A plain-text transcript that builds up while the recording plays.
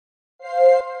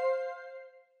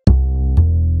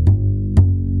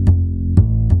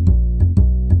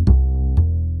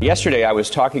Yesterday I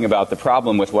was talking about the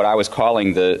problem with what I was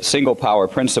calling the single power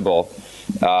principle.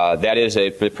 That is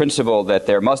the principle that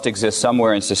there must exist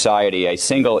somewhere in society a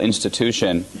single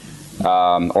institution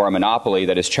or a monopoly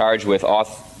that is charged with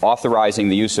authorizing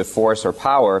the use of force or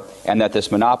power, and that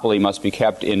this monopoly must be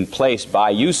kept in place by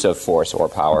use of force or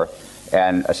power.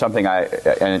 And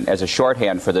and as a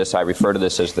shorthand for this, I refer to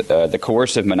this as the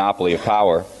coercive monopoly of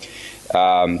power.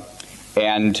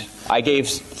 And I gave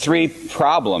 3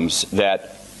 problems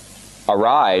that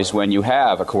arise when you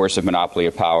have a coercive monopoly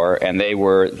of power, and they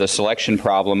were the selection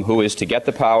problem, who is to get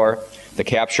the power, the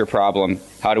capture problem,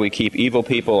 how do we keep evil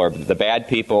people or the bad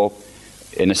people,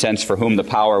 in a sense for whom the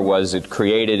power was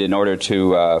created in order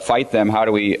to fight them, how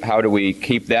do we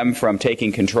keep them from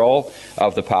taking control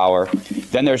of the power.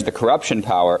 Then there's the corruption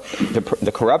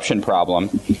the corruption problem,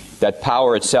 that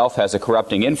power itself has a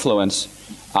corrupting influence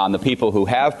on the people who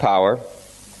have power.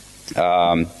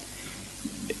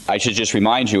 I should just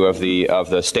remind you of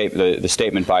the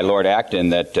statement by Lord Acton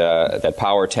that that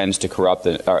power tends to corrupt,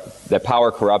 that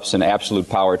power corrupts and absolute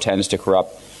power tends to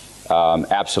corrupt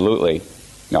absolutely.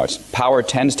 No, it's power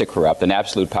tends to corrupt and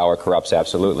absolute power corrupts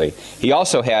absolutely. He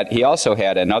also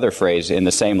had another phrase in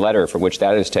the same letter from which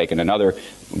that is taken, another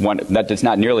one that is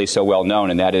not nearly so well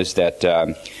known, and that is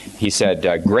that he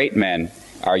said, great men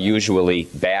are usually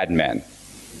bad men.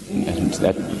 And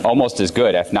that's almost as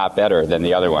good, if not better, than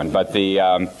the other one. But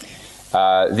but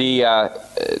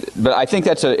I think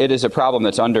it is a problem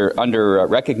that's under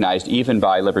recognized even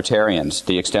by libertarians,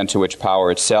 the extent to which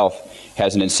power itself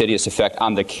has an insidious effect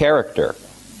on the character,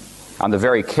 on the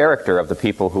very character of the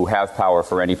people who have power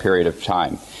for any period of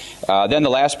time. Then the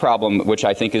last problem, which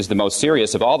I think is the most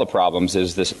serious of all the problems,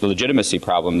 is this legitimacy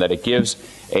problem, that it gives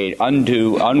an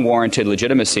undue, unwarranted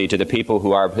legitimacy to the people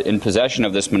who are in possession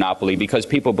of this monopoly, because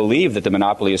people believe that the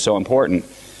monopoly is so important.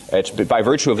 It's by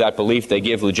virtue of that belief they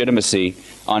give legitimacy,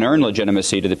 unearned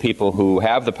legitimacy, to the people who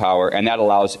have the power, and that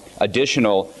allows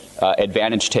additional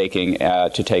advantage taking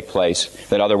to take place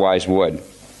that otherwise would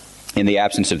in the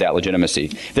absence of that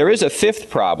legitimacy. There is a 5th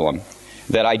problem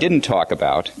that I didn't talk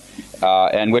about,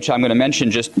 and which I'm going to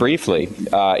mention just briefly.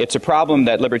 It's a problem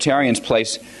that libertarians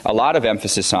place a lot of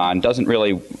emphasis on, doesn't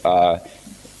really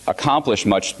accomplish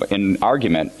much in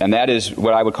argument, and that is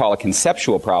what I would call a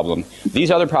conceptual problem. These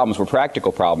other problems were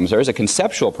practical problems. There is a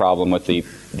conceptual problem with the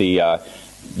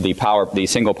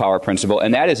single power principle,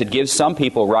 and that is it gives some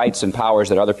people rights and powers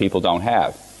that other people don't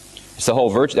have. It's the whole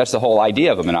that's the whole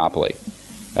idea of a monopoly.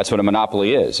 That's what a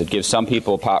monopoly is. It gives some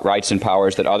people rights and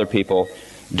powers that other people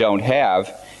don't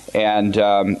have. And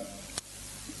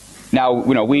now,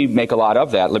 we make a lot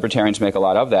of that. Libertarians make a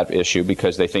lot of that issue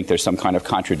because they think there's some kind of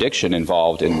contradiction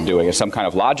involved in doing it, some kind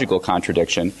of logical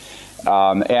contradiction.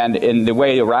 And in the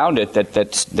way around it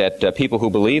that people who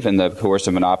believe in the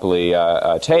coercive monopoly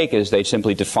take is they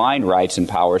simply define rights and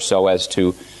powers so as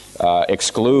to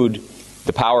exclude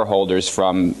the power holders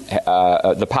from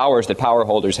the powers that power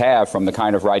holders have from the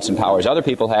kind of rights and powers other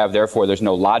people have. Therefore, there's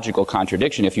no logical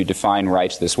contradiction if you define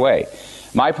rights this way.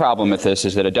 My problem with this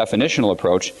is that a definitional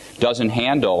approach doesn't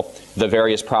handle the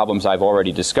various problems I've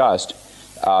already discussed.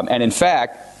 And in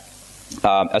fact,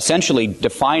 essentially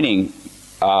defining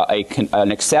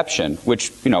an exception,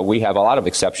 which, we have a lot of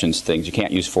exceptions things. You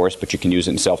can't use force, but you can use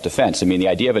it in self-defense. I mean, the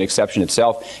idea of an exception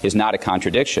itself is not a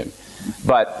contradiction.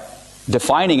 But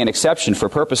defining an exception for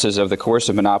purposes of the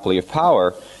coercive monopoly of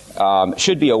power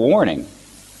should be a warning,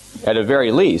 at the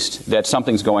very least, that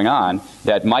something's going on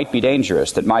that might be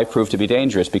dangerous, that might prove to be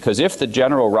dangerous. Because if the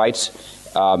general rights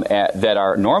that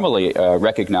are normally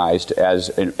recognized as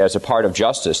a part of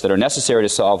justice, that are necessary to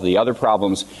solve the other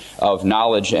problems of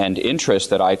knowledge and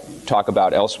interest that I talk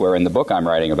about elsewhere in the book I'm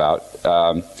writing about,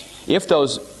 if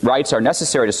those rights are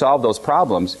necessary to solve those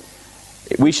problems,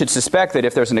 we should suspect that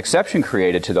if there's an exception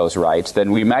created to those rights,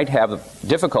 then we might have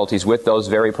difficulties with those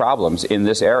very problems in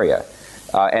this area.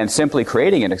 And simply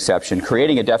creating an exception,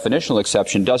 creating a definitional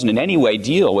exception, doesn't in any way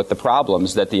deal with the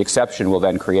problems that the exception will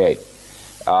then create.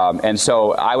 And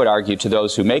so I would argue to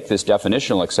those who make this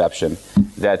definitional exception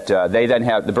that they then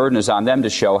have, the burden is on them to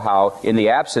show how, in the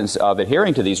absence of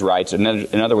adhering to these rights, in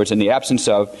other words, in the absence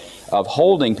of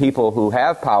holding people who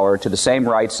have power to the same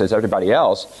rights as everybody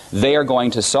else, they are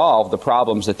going to solve the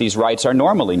problems that these rights are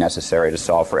normally necessary to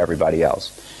solve for everybody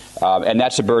else. And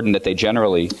that's a burden that they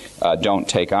generally don't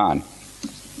take on.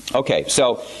 Okay,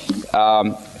 so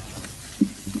let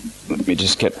me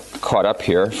just get caught up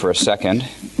here for a second.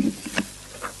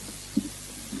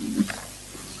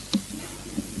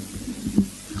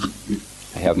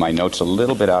 I have my notes a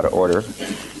little bit out of order.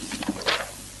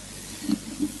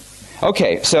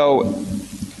 Okay, so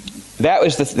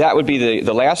that would be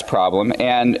the last problem,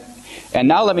 and And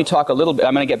now let me talk a little bit.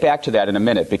 I'm going to get back to that in a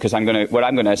minute, because what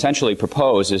I'm going to essentially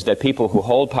propose is that people who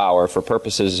hold power for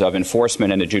purposes of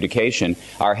enforcement and adjudication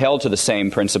are held to the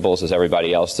same principles as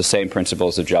everybody else, the same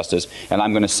principles of justice, and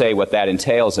I'm going to say what that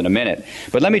entails in a minute.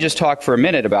 But let me just talk for a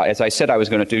minute about, as I said I was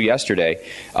going to do yesterday,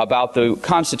 about the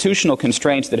constitutional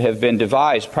constraints that have been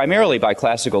devised primarily by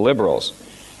classical liberals.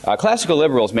 Classical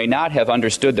liberals may not have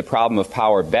understood the problem of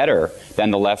power better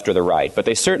than the left or the right, but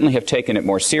they certainly have taken it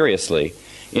more seriously,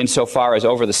 insofar as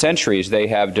over the centuries they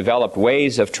have developed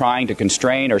ways of trying to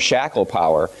constrain or shackle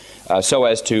power so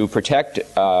as to protect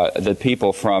the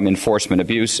people from enforcement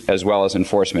abuse as well as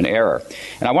enforcement error.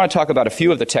 And I want to talk about a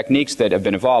few of the techniques that have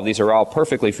been evolved. These are all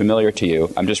perfectly familiar to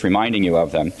you. I'm just reminding you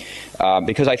of them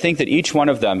because I think that each one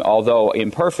of them, although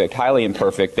imperfect, highly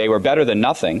imperfect, they were better than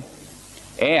nothing,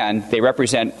 and they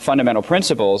represent fundamental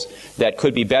principles that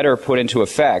could be better put into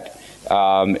effect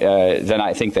than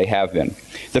I think they have been.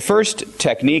 The first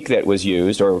technique that was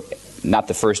used, or not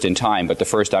the first in time, but the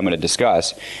first I'm going to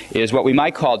discuss, is what we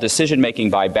might call decision-making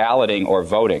by balloting or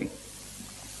voting.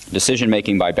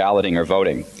 Decision-making by balloting or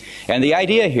voting. And the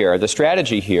idea here, the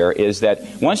strategy here, is that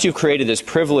once you've created this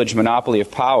privileged monopoly of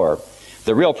power,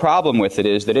 the real problem with it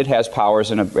is that it has powers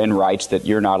and rights that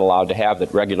you're not allowed to have,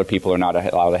 that regular people are not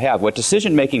allowed to have. What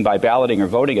decision-making by balloting or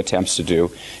voting attempts to do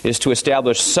is to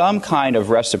establish some kind of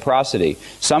reciprocity,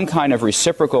 some kind of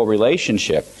reciprocal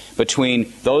relationship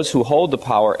between those who hold the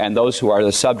power and those who are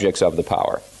the subjects of the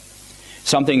power,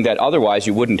 something that otherwise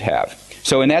you wouldn't have.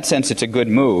 So in that sense, it's a good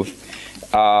move.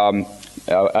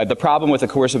 The problem with the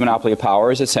coercive monopoly of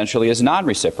power is essentially is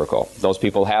non-reciprocal. Those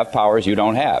people have powers you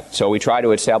don't have. So we try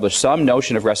to establish some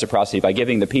notion of reciprocity by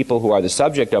giving the people who are the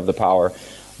subject of the power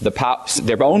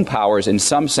their own powers in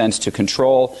some sense to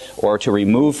control or to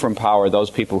remove from power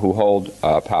those people who hold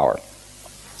power.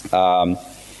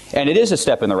 And it is a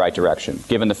step in the right direction,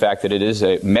 given the fact that it is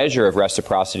a measure of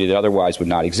reciprocity that otherwise would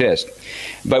not exist.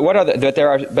 But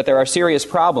there are serious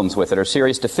problems with it, or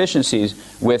serious deficiencies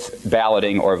with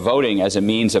balloting or voting as a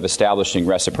means of establishing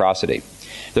reciprocity.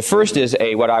 The first is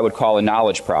what I would call a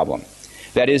knowledge problem.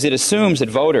 That is, it assumes that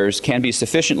voters can be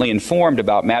sufficiently informed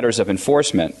about matters of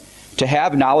enforcement to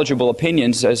have knowledgeable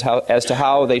opinions as to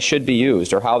how they should be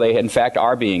used, or how they in fact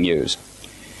are being used.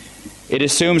 It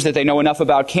assumes that they know enough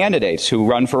about candidates who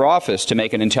run for office to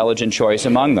make an intelligent choice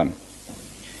among them.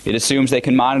 It assumes they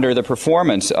can monitor the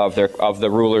performance of the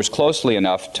rulers closely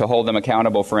enough to hold them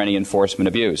accountable for any enforcement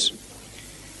abuse.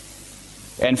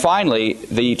 And finally,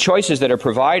 the choices that are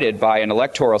provided by an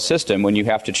electoral system, when you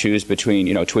have to choose between,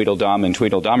 Tweedledum and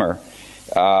Tweedledummer,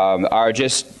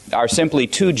 are simply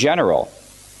too general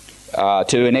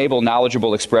to enable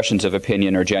knowledgeable expressions of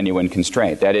opinion or genuine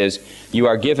constraint. That is, you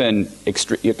are given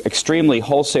extremely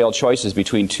wholesale choices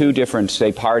between two different,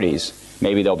 say, parties.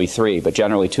 Maybe there'll be three, but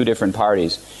generally two different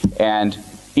parties. And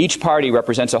each party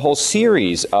represents a whole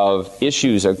series of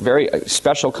issues, a very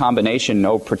special combination,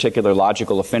 no particular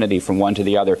logical affinity from one to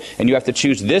the other. And you have to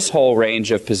choose this whole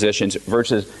range of positions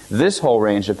versus this whole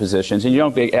range of positions. And you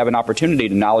don't have an opportunity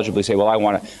to knowledgeably say, well, I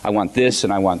want this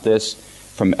and I want this.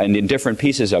 And in different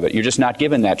pieces of it. You're just not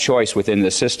given that choice within the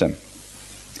system.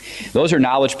 Those are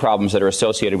knowledge problems that are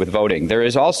associated with voting. There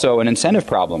is also an incentive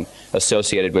problem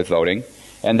associated with voting,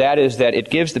 and that is that it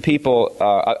gives the people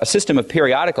a system of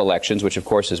periodic elections, which of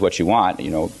course is what you want,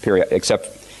 except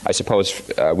I suppose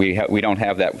we don't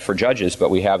have that for judges, but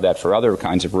we have that for other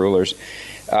kinds of rulers.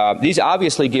 These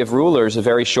obviously give rulers a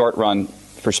very short-run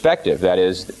perspective. That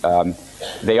is,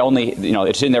 they only,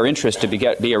 it's in their interest to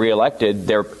be reelected.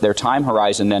 Their time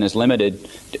horizon then is limited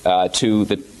to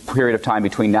the period of time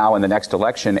between now and the next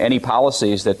election. Any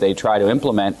policies that they try to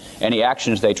implement, any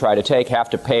actions they try to take, have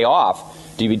to pay off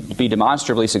to be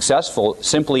demonstrably successful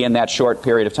simply in that short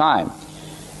period of time.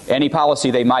 Any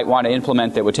policy they might want to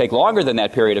implement that would take longer than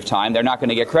that period of time, they're not going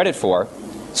to get credit for,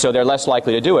 so they're less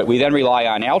likely to do it. We then rely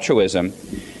on altruism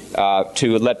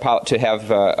to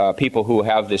have people who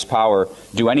have this power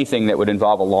do anything that would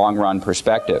involve a long-run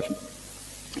perspective.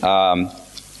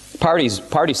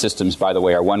 Party systems, by the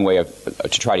way, are one way to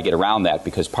try to get around that,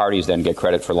 because parties then get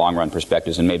credit for long-run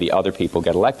perspectives and maybe other people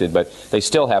get elected, but they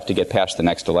still have to get past the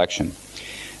next election.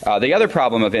 The other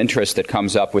problem of interest that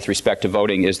comes up with respect to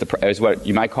voting is what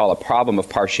you might call a problem of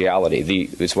partiality.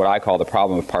 It's what I call the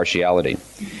problem of partiality.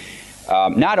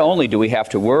 Not only do we have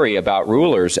to worry about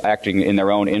rulers acting in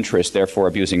their own interest, therefore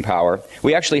abusing power,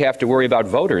 we actually have to worry about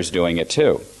voters doing it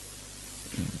too.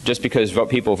 Just because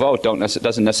people vote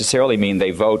doesn't necessarily mean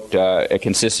they vote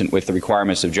consistent with the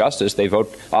requirements of justice. They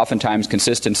vote oftentimes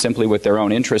consistent simply with their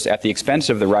own interests at the expense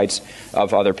of the rights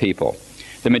of other people.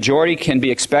 The majority can be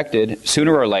expected,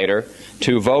 sooner or later,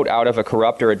 to vote out of a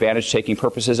corrupt or advantage-taking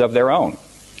purposes of their own.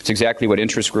 It's exactly what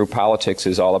interest group politics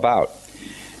is all about.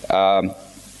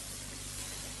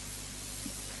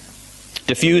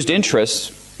 Diffused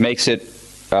interests makes it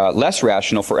less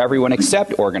rational for everyone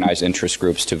except organized interest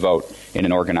groups to vote in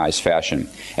an organized fashion.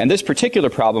 And this particular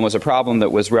problem was a problem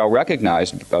that was well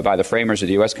recognized by the framers of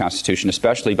the U.S. Constitution,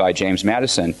 especially by James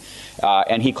Madison.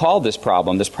 And he called this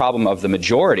problem of the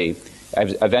majority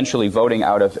eventually voting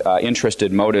out of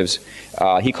interested motives.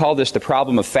 He called this the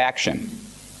problem of faction.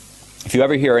 If you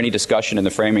ever hear any discussion in the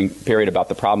framing period about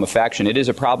the problem of faction, it is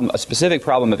a specific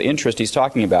problem of interest he's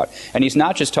talking about. And he's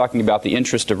not just talking about the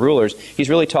interest of rulers, he's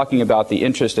really talking about the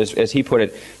interest, as he put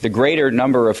it, the greater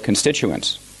number of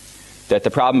constituents. That the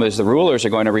problem is the rulers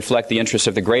are going to reflect the interests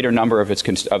of the greater number of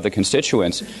the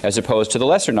constituents as opposed to the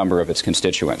lesser number of its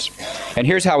constituents. And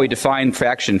here's how he defined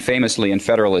faction famously in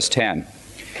Federalist 10.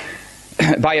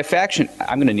 By a faction,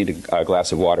 I'm going to need a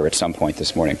glass of water at some point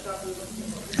this morning.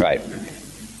 Right.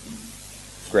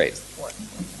 Great.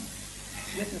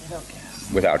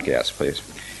 Without gas, please.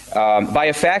 By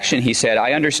a faction, he said,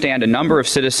 I understand a number of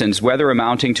citizens, whether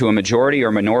amounting to a majority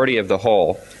or minority of the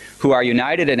whole, who are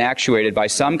united and actuated by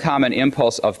some common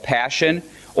impulse of passion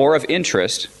or of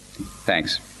interest,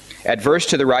 adverse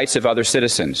to the rights of other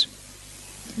citizens,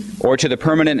 or to the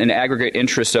permanent and aggregate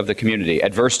interests of the community,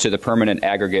 adverse to the permanent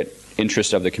aggregate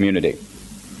interest of the community.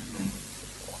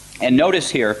 And notice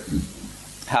here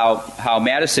how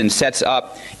Madison sets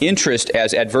up interest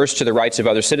as adverse to the rights of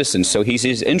other citizens. So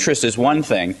his interest is one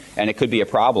thing, and it could be a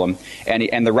problem,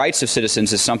 and the rights of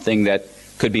citizens is something that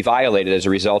could be violated as a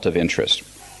result of interest.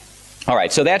 All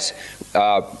right, so that's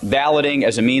balloting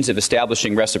as a means of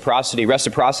establishing reciprocity.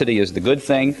 Reciprocity is the good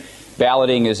thing.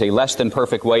 Balloting is a less than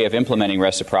perfect way of implementing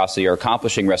reciprocity or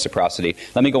accomplishing reciprocity.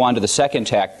 Let me go on to the second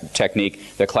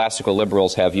technique that classical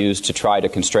liberals have used to try to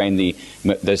constrain the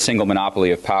single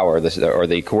monopoly of power, or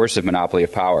the coercive monopoly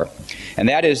of power. And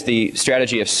that is the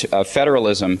strategy of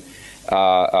federalism,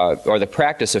 or the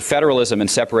practice of federalism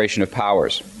and separation of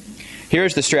powers. Here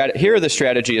the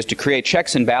strategy is to create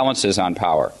checks and balances on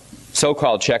power,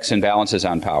 so-called checks and balances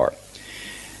on power.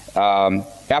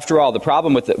 After all,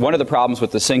 one of the problems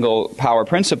with the single power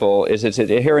principle is its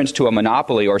adherence to a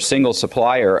monopoly or single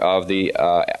supplier of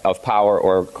power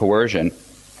or coercion,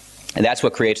 and that's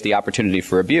what creates the opportunity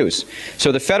for abuse.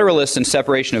 So the federalist and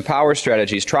separation of power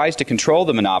strategies tries to control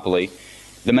the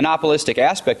monopolistic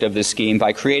aspect of this scheme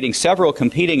by creating several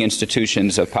competing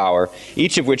institutions of power,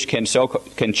 each of which can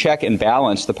check and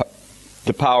balance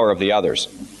the power of the others.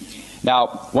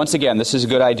 Now, once again, this is a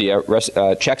good idea.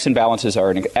 Checks and balances are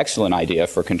an excellent idea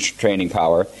for constraining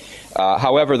power.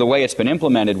 However, the way it's been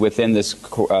implemented within this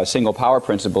single power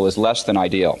principle is less than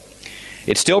ideal.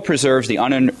 It still preserves the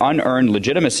unearned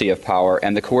legitimacy of power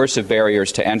and the coercive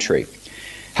barriers to entry.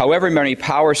 However many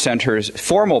power centers,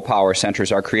 formal power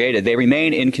centers, are created, they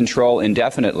remain in control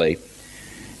indefinitely.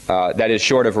 That is,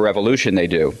 short of a revolution, they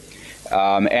do.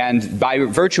 And by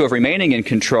virtue of remaining in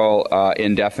control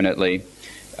indefinitely,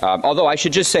 although I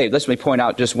should just say, let me point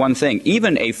out just one thing.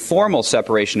 Even a formal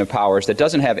separation of powers that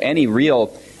doesn't have any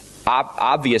real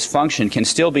obvious function can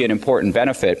still be an important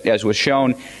benefit, as was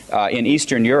shown in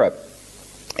Eastern Europe.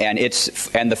 And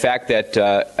the fact that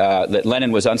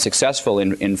Lenin was unsuccessful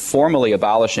in formally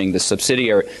abolishing the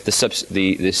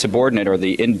subordinate or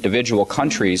the individual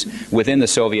countries within the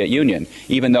Soviet Union,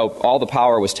 even though all the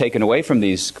power was taken away from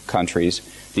these countries,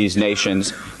 these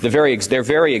nations, their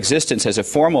very existence as a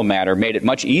formal matter made it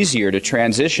much easier to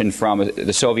transition from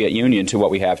the Soviet Union to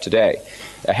what we have today.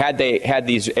 Had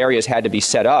these areas had to be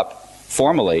set up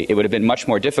formally, it would have been much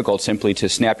more difficult simply to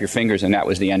snap your fingers and that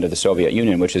was the end of the Soviet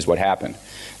Union, which is what happened.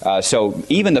 So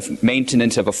even the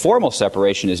maintenance of a formal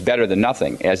separation is better than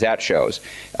nothing, as that shows.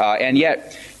 And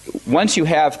yet, once you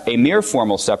have a mere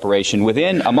formal separation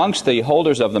amongst the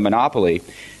holders of the monopoly,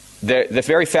 the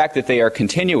very fact that they are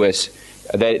continuous,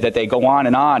 that they go on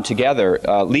and on together,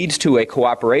 leads to a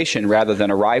cooperation rather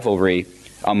than a rivalry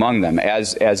among them.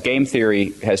 As game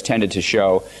theory has tended to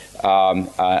show,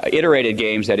 iterated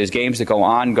games, that is, games that go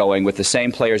ongoing with the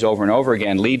same players over and over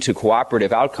again, lead to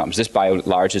cooperative outcomes. This, by and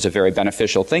large, is a very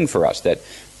beneficial thing for us, that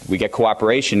we get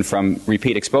cooperation from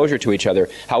repeat exposure to each other.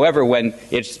 However, when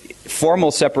it's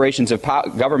formal separations of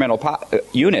governmental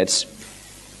units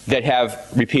that have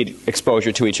repeat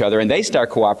exposure to each other and they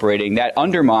start cooperating, that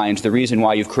undermines the reason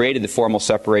why you've created the formal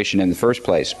separation in the first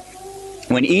place.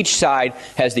 When each side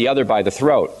has the other by the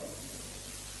throat,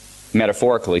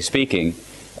 metaphorically speaking,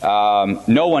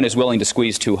 no one is willing to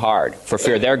squeeze too hard for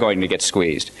fear they're going to get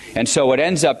squeezed. And so what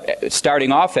ends up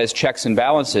starting off as checks and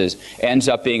balances ends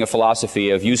up being a philosophy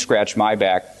of you scratch my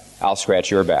back, I'll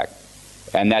scratch your back.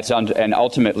 And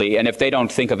ultimately, and if they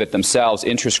don't think of it themselves,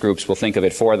 interest groups will think of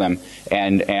it for them,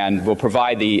 and will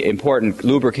provide the important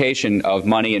lubrication of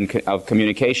money and of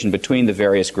communication between the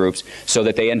various groups, so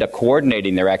that they end up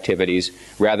coordinating their activities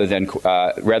rather than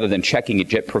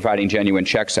providing genuine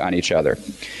checks on each other.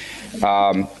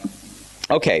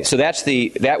 Okay, so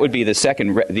that would be the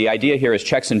second. The idea here is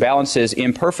checks and balances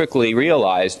imperfectly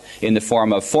realized in the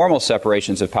form of formal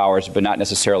separations of powers, but not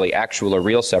necessarily actual or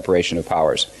real separation of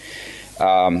powers.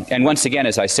 And once again,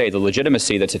 as I say, the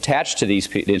legitimacy that's attached to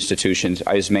these institutions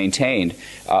is maintained,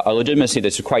 a legitimacy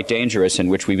that's quite dangerous and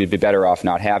which we would be better off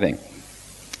not having.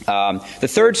 The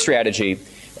third strategy,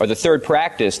 or the third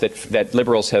practice that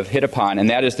liberals have hit upon, and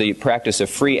that is the practice of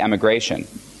free emigration.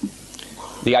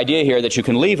 The idea here that you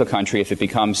can leave a country if it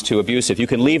becomes too abusive. You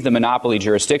can leave the monopoly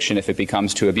jurisdiction if it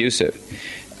becomes too abusive.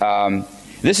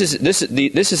 This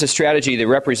is a strategy that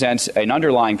represents an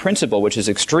underlying principle which is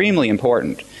extremely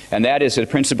important, and that is a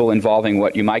principle involving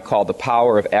what you might call the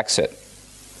power of exit.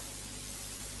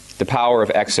 The power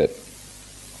of exit.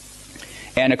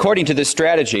 And according to this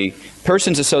strategy,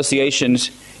 persons, associations,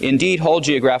 indeed whole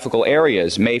geographical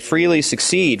areas may freely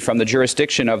succeed from the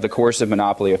jurisdiction of the coercive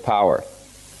monopoly of power.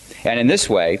 And in this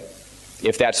way,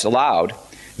 if that's allowed,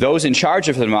 those in charge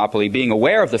of the monopoly, being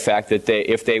aware of the fact that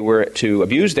if they were to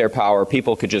abuse their power,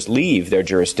 people could just leave their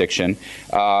jurisdiction,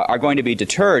 are going to be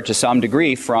deterred to some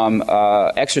degree from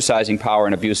exercising power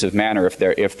in an abusive manner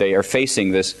if they are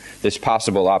facing this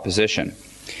possible opposition.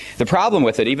 The problem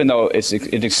with it, even though it's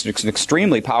an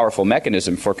extremely powerful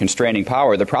mechanism for constraining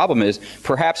power, the problem is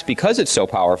perhaps because it's so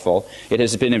powerful, it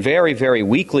has been very, very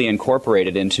weakly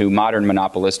incorporated into modern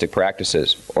monopolistic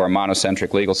practices or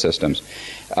monocentric legal systems.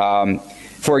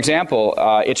 For example,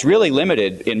 it's really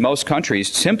limited in most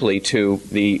countries simply to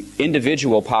the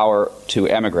individual power to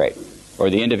emigrate,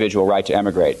 or the individual right to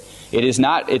emigrate.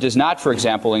 It does not, for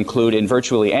example, include in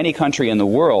virtually any country in the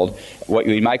world what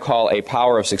we might call a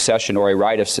power of succession or a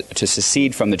right to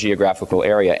secede from the geographical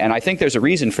area. And I think there's a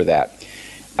reason for that.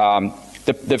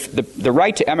 The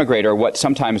right to emigrate, or what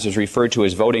sometimes is referred to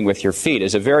as voting with your feet,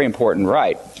 is a very important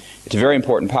right. It's a very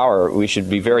important power. We should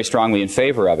be very strongly in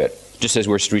favor of it, just as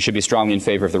we should be strongly in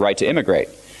favor of the right to immigrate.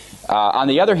 On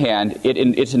the other hand,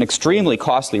 it's an extremely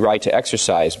costly right to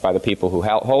exercise by the people who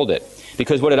hold it.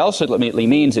 Because what it ultimately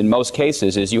means in most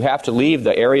cases is you have to leave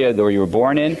the area where you were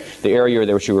born in, the area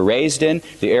that you were raised in,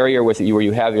 the area where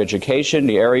you have your education,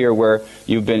 the area where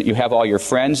you have all your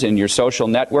friends and your social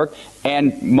network,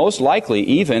 and most likely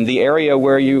even the area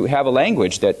where you have a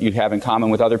language that you have in common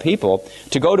with other people,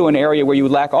 to go to an area where you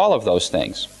lack all of those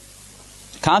things.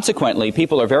 Consequently,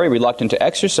 people are very reluctant to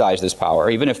exercise this power,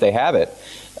 even if they have it,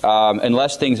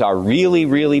 unless things are really,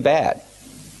 really bad.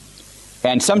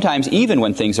 And sometimes, even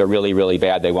when things are really, really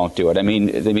bad, they won't do it. I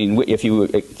mean, if you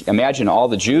imagine all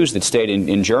the Jews that stayed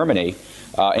in Germany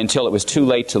until it was too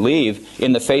late to leave,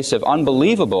 in the face of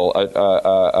unbelievable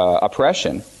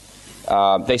oppression,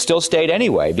 they still stayed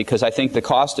anyway, because I think the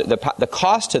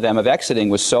cost to them of exiting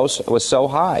was so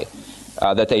high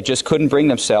that they just couldn't bring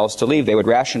themselves to leave. They would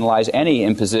rationalize any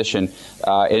imposition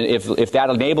if that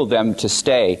enabled them to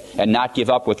stay and not give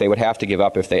up what they would have to give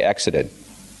up if they exited.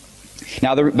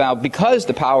 Now, because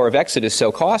the power of exit is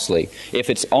so costly, if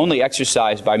it's only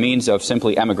exercised by means of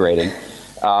simply emigrating,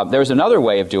 there's another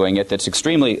way of doing it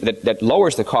that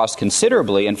lowers the cost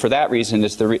considerably, and for that reason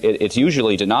it's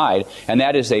usually denied, and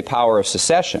that is a power of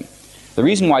secession. The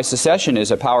reason why secession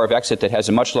is a power of exit that has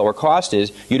a much lower cost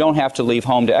is you don't have to leave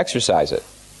home to exercise it.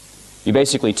 You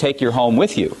basically take your home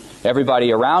with you.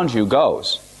 Everybody around you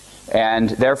goes. And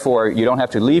therefore, you don't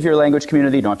have to leave your language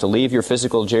community, you don't have to leave your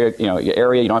physical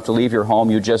area, you don't have to leave your home,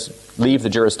 you just leave the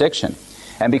jurisdiction.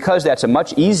 And because that's a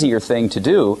much easier thing to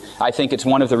do, I think it's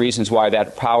one of the reasons why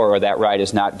that power or that right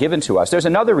is not given to us. There's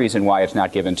another reason why it's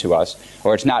not given to us,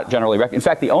 or it's not generally recognized. In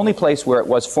fact, the only place where it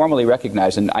was formally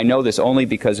recognized, and I know this only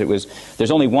because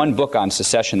there's only one book on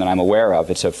secession that I'm aware of.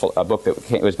 It's a book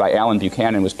that was by Alan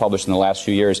Buchanan, was published in the last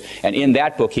few years. And in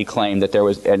that book he claimed that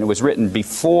and it was written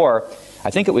before, I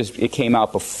think it came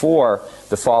out before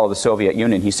the fall of the Soviet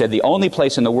Union. He said the only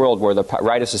place in the world where the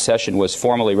right of secession was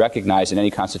formally recognized in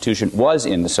any constitution was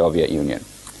in the Soviet Union,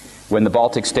 when the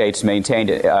Baltic states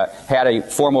had a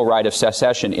formal right of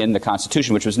secession in the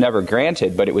Constitution, which was never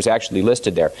granted, but it was actually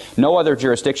listed there. No other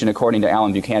jurisdiction, according to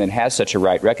Alan Buchanan, has such a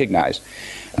right recognized.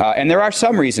 And there are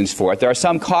some reasons for it. There are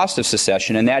some costs of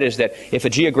secession, and that is that if a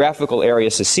geographical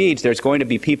area secedes, there's going to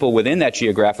be people within that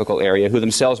geographical area who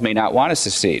themselves may not want to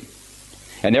secede.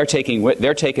 And they're taken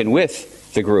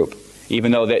with the group.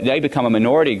 Even though they become a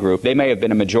minority group, they may have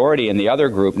been a majority in the other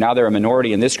group, now they're a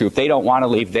minority in this group. They don't want to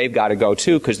leave, they've got to go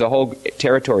too, because the whole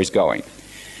territory's going.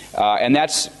 And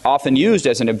that's often used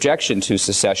as an objection to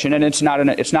secession, and it's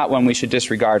not one we should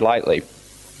disregard lightly.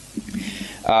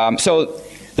 So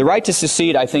the right to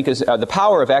secede, I think, is the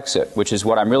power of exit, which is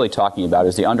what I'm really talking about,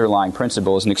 is the underlying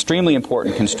principle, is an extremely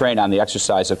important constraint on the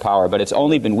exercise of power, but it's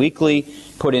only been weakly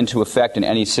put into effect in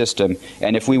any system.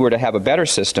 And if we were to have a better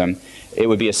system, it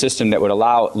would be a system that would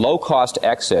allow low-cost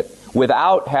exit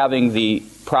without having the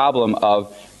problem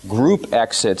of group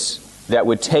exits that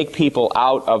would take people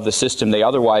out of the system they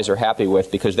otherwise are happy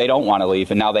with because they don't want to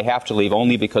leave, and now they have to leave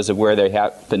only because of where they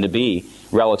happen to be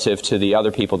relative to the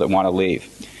other people that want to leave.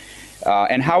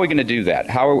 And how are we going to do that?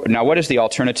 Now, what is the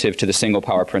alternative to the single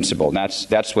power principle? And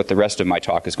that's what the rest of my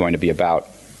talk is going to be about.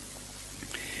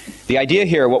 The idea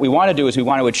here, what we want to do is we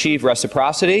want to achieve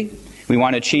reciprocity, we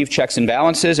want to achieve checks and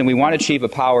balances, and we want to achieve a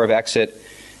power of exit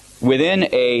within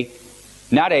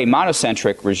not a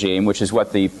monocentric regime, which is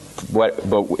what the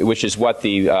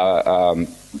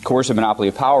coercive monopoly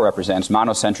of power represents.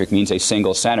 Monocentric means a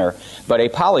single center, but a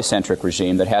polycentric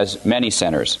regime that has many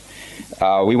centers.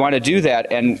 We want to do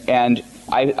that, and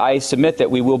I submit that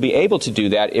we will be able to do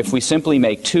that if we simply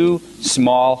make two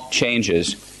small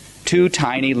changes, two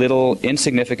tiny little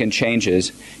insignificant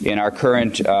changes in our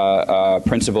current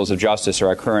principles of justice, or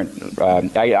our current,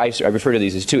 I refer to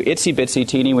these as two itsy-bitsy,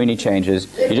 teeny-weeny changes.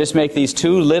 You just make these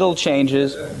two little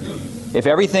changes. If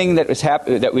everything that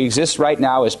exists right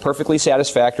now is perfectly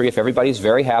satisfactory, if everybody's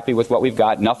very happy with what we've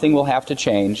got, nothing will have to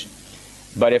change.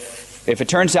 But if it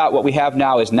turns out what we have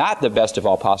now is not the best of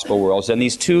all possible worlds, then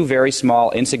these two very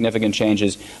small, insignificant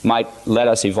changes might let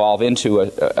us evolve into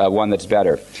a one that's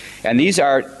better. And these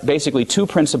are basically two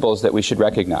principles that we should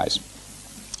recognize.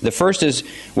 The first is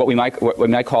what we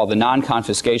might call the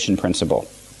non-confiscation principle.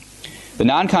 The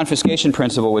non-confiscation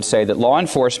principle would say that law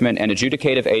enforcement and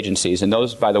adjudicative agencies, and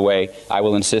those, by the way, I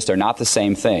will insist, are not the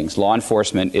same things. Law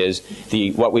enforcement is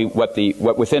what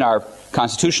within our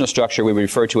constitutional structure we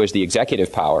refer to as the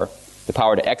executive power, the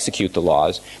power to execute the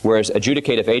laws, whereas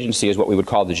adjudicative agency is what we would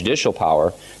call the judicial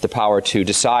power, the power to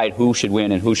decide who should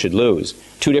win and who should lose.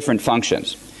 Two different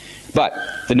functions. But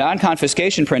the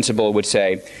non-confiscation principle would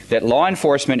say that law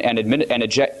enforcement and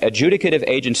adjudicative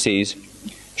agencies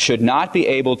should not be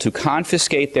able to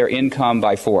confiscate their income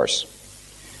by force,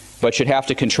 but should have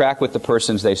to contract with the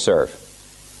persons they serve.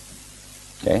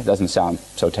 Okay, it doesn't sound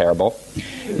so terrible.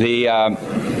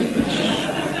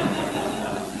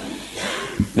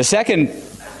 The second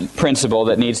principle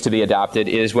that needs to be adopted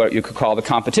is what you could call the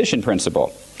competition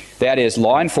principle. That is,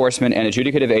 law enforcement and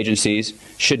adjudicative agencies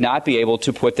should not be able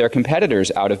to put their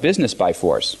competitors out of business by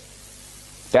force.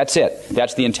 That's it.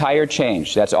 That's the entire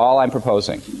change. That's all I'm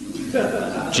proposing.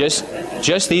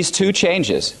 Just these two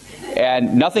changes.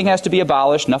 And nothing has to be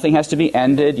abolished, nothing has to be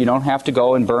ended. You don't have to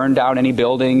go and burn down any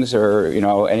buildings or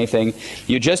anything.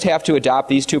 You just have to adopt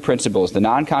these two principles, the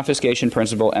non-confiscation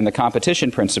principle and the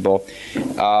competition principle.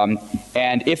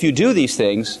 And if you do these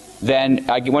things, then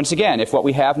once again, if what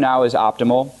we have now is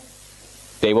optimal,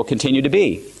 they will continue to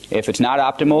be. If it's not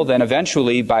optimal, then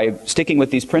eventually, by sticking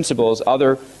with these principles,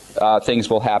 other things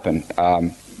will happen.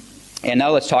 And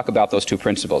now let's talk about those two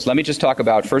principles. Let me just talk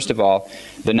about, first of all,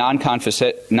 the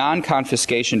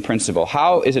non-confiscation principle.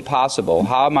 How is it possible,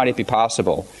 how might it be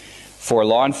possible for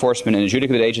law enforcement and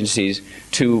adjudicative agencies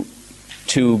to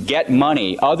get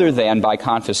money other than by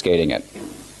confiscating it?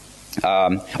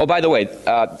 Oh, by the way,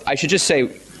 I should just say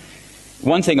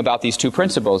one thing about these two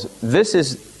principles. This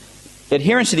is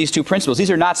adherence to these two principles. These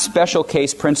are not special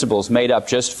case principles made up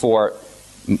just for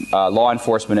law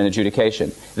enforcement and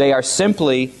adjudication. They are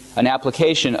simply an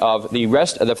application of the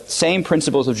rest of the same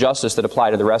principles of justice that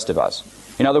apply to the rest of us.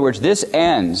 In other words, this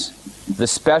ends the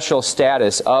special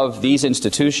status of these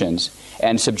institutions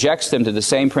and subjects them to the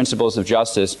same principles of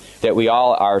justice that we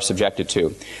all are subjected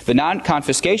to. The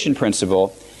non-confiscation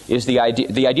principle is the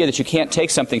idea that you can't take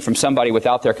something from somebody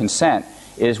without their consent,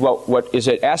 is what is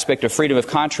an aspect of freedom of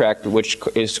contract, which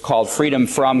is called freedom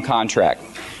from contract.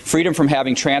 Freedom from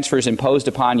having transfers imposed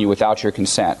upon you without your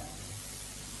consent.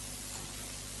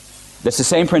 That's the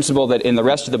same principle that in the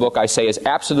rest of the book I say is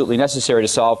absolutely necessary to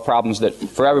solve problems that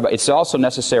for everybody. It's also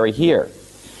necessary here.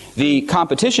 The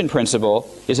competition principle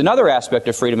is another aspect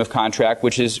of freedom of contract,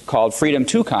 which is called freedom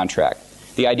to contract.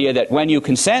 The idea that when you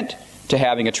consent to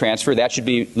having a transfer, that should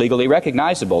be legally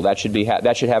recognizable. That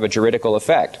should have a juridical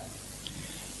effect.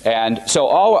 And so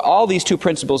all these two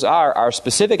principles are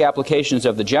specific applications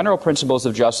of the general principles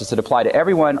of justice that apply to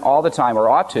everyone all the time, or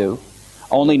ought to,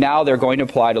 only now they're going to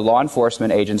apply to law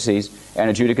enforcement agencies and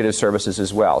adjudicative services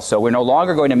as well. So we're no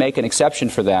longer going to make an exception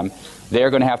for them.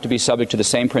 They're going to have to be subject to the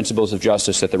same principles of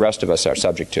justice that the rest of us are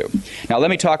subject to. Now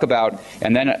let me talk about,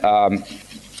 and then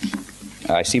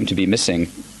I seem to be missing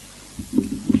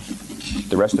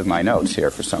the rest of my notes here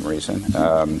for some reason.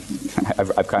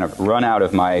 I've kind of run out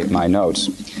of my notes,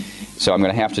 so I'm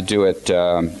going to have to do it.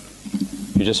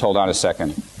 You just hold on a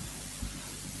second.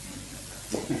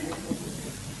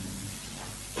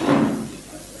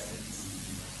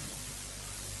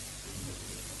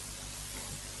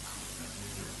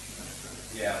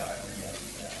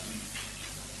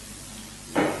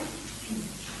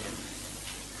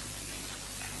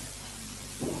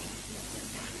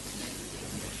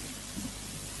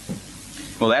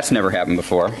 Well, that's never happened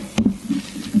before.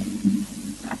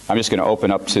 I'm just going to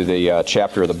open up to the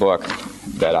chapter of the book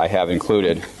that I have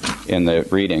included in the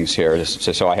readings here, just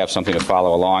so I have something to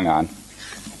follow along on.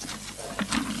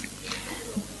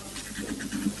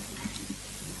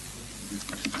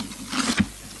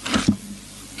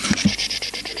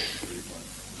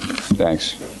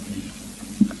 Thanks.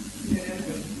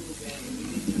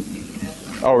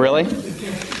 Oh, really?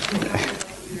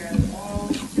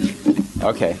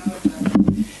 Okay.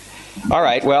 All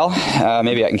right, well,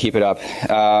 maybe I can keep it up.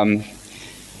 All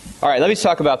right, let me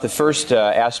talk about the first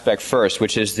aspect first,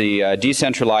 which is the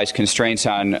decentralized constraints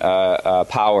on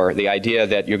power, the idea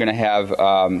that you're going to have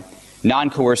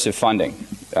non-coercive funding,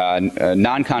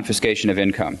 non-confiscation of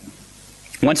income.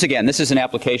 Once again, this is an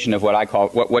application of what I call,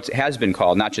 what has been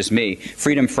called, not just me,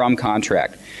 freedom from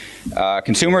contract.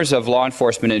 Consumers of law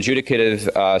enforcement and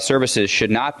adjudicative services should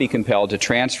not be compelled to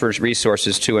transfer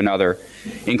resources to another,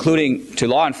 including to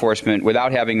law enforcement,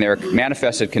 without having their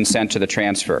manifested consent to the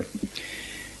transfer.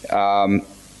 Now,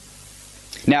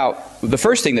 the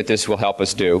first thing that this will help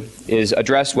us do is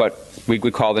address what we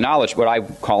would call the knowledge, what I'm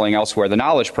calling elsewhere the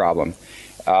knowledge problem.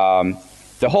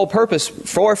 The whole purpose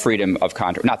for freedom of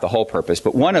contract, not the whole purpose,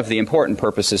 but one of the important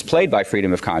purposes played by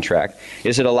freedom of contract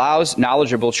is it allows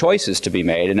knowledgeable choices to be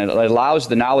made, and it allows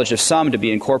the knowledge of some to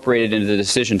be incorporated into the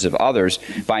decisions of others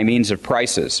by means of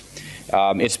prices.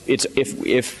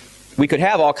 If we could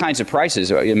have all kinds of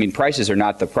prices, I mean, prices are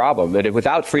not the problem, but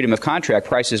without freedom of contract,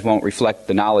 prices won't reflect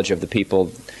the knowledge of the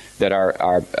people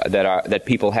that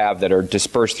people have that are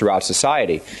dispersed throughout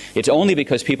society. It's only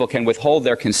because people can withhold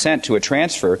their consent to a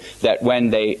transfer that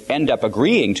when they end up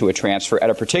agreeing to a transfer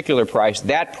at a particular price,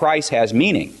 that price has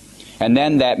meaning. And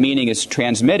then that meaning is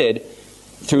transmitted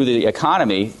through the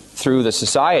economy, through the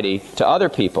society, to other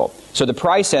people. So the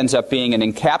price ends up being an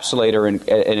encapsulator, an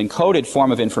encoded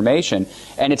form of information,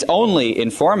 and it's only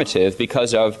informative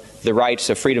because of the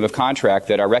rights of freedom of contract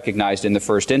that are recognized in the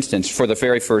first instance for the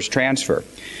very first transfer.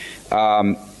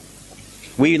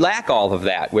 We lack all of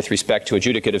that with respect to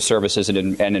adjudicative services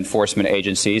and enforcement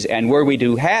agencies, and where we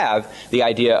do have the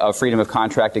idea of freedom of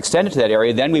contract extended to that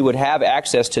area, then we would have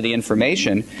access to the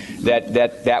information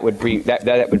that would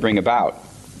bring about.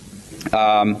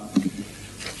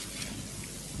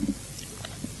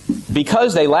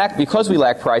 Because we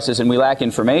lack prices and we lack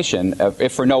information,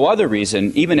 if for no other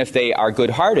reason, even if they are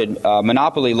good-hearted,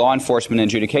 monopoly law enforcement and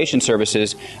adjudication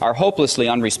services are hopelessly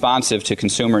unresponsive to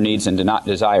consumer needs and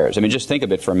desires. I mean, just think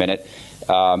of it for a minute.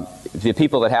 The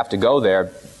people that have to go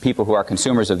there, people who are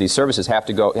consumers of these services, have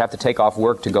to take off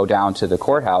work to go down to the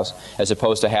courthouse, as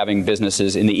opposed to having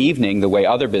businesses in the evening the way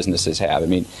other businesses have. I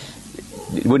mean,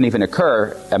 it wouldn't even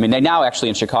occur. I mean, they now actually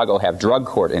in Chicago have drug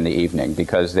court in the evening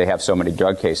because they have so many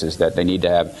drug cases that they need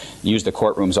to use the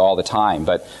courtrooms all the time.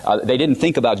 But they didn't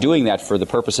think about doing that for the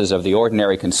purposes of the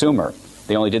ordinary consumer.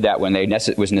 They only did that when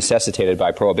it was necessitated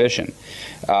by prohibition.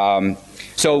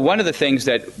 So one of the things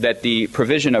that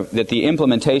the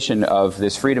implementation of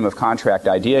this freedom of contract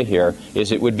idea here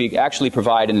is it would actually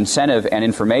provide an incentive and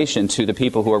information to the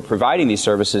people who are providing these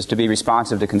services to be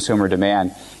responsive to consumer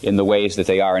demand in the ways that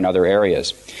they are in other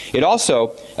areas. It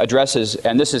also addresses,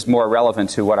 and this is more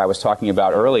relevant to what I was talking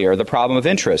about earlier, the problem of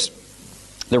interest.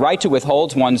 The right to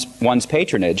withhold one's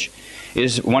patronage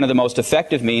is one of the most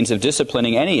effective means of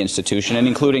disciplining any institution, and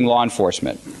including law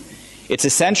enforcement. It's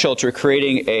essential to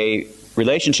creating a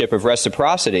relationship of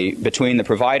reciprocity between the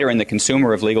provider and the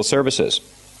consumer of legal services.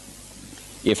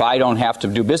 If I don't have to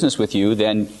do business with you,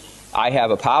 then I have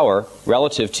a power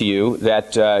relative to you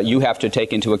that you have to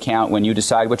take into account when you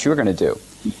decide what you're going to do.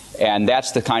 And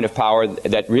that's the kind of power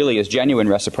that really is genuine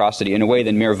reciprocity in a way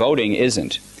that mere voting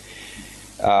isn't.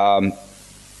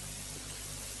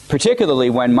 Particularly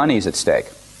when money's at stake.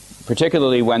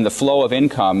 Particularly when the flow of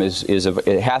income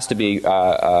it has to be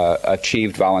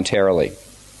achieved voluntarily.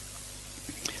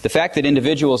 The fact that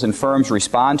individuals and firms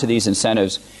respond to these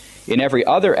incentives in every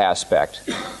other aspect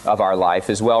of our life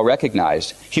is well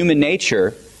recognized. Human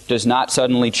nature does not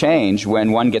suddenly change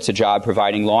when one gets a job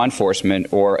providing law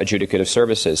enforcement or adjudicative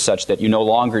services, such that you no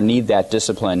longer need that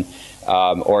discipline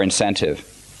or incentive.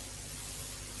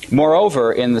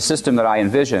 Moreover, in the system that I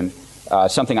envision,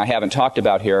 something I haven't talked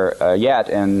about here yet,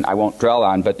 and I won't dwell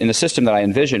on, but in the system that I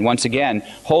envision, once again,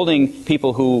 holding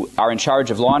people who are in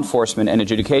charge of law enforcement and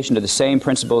adjudication to the same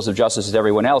principles of justice as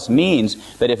everyone else means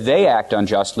that if they act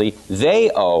unjustly,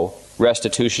 they owe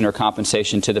restitution or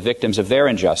compensation to the victims of their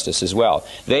injustice as well.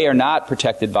 They are not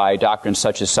protected by doctrines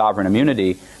such as sovereign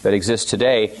immunity that exists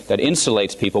today that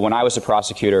insulates people. When I was a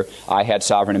prosecutor, I had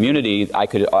sovereign immunity. I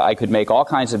could make all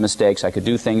kinds of mistakes. I could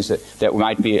do things that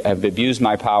might have abused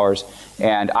my powers,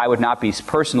 and I would not be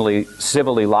personally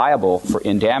civilly liable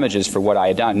in damages for what I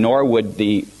had done, nor would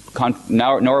the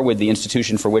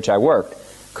institution for which I worked,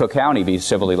 Cook County, be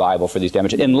civilly liable for these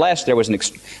damages, unless there was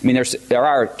there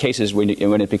are cases when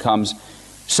it becomes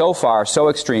so far, so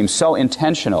extreme, so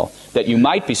intentional that you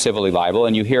might be civilly liable,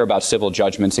 and you hear about civil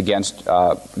judgments against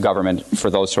government for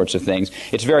those sorts of things.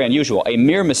 It's very unusual. A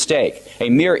mere mistake, a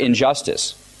mere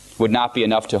injustice would not be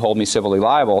enough to hold me civilly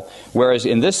liable, whereas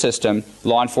in this system,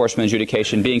 law enforcement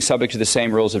adjudication, being subject to the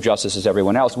same rules of justice as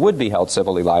everyone else, would be held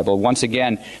civilly liable, once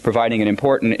again providing an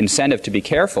important incentive to be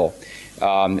careful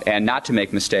and not to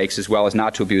make mistakes, as well as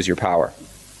not to abuse your power.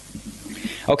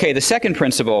 Okay, the second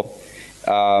principle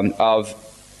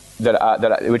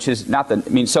which is not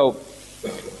the, so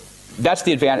that's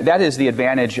the advantage. That is the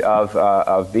advantage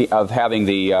of having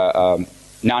the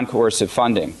non-coercive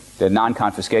funding, the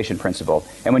non-confiscation principle.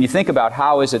 And when you think about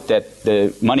how is it that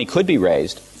the money could be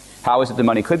raised, it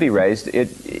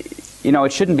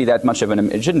shouldn't be that much of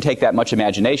it shouldn't take that much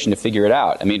imagination to figure it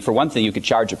out. I mean, for one thing, you could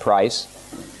charge a price.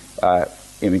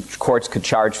 Courts could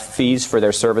charge fees for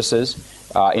their services.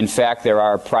 In fact, there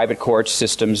are private court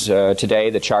systems today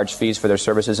that charge fees for their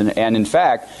services. And in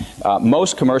fact,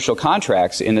 most commercial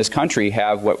contracts in this country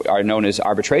have what are known as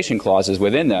arbitration clauses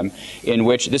within them, in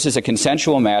which this is a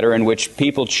consensual matter in which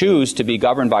people choose to be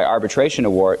governed by arbitration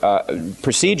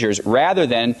procedures rather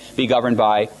than be governed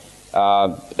by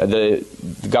the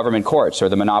government courts or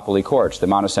the monopoly courts, the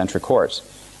monocentric courts.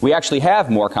 We actually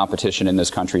have more competition in this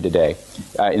country today.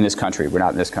 We're not in this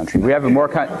country. We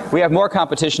have more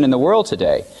competition in the world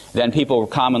today than people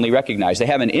commonly recognize. They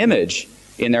have an image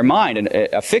in their mind,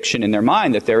 a fiction in their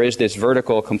mind, that there is this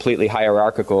vertical, completely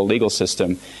hierarchical legal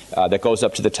system that goes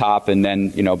up to the top, and then,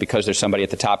 because there's somebody at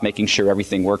the top making sure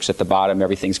everything works at the bottom,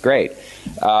 everything's great.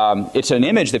 It's an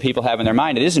image that people have in their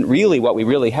mind. It isn't really what we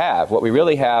really have. What we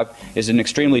really have is an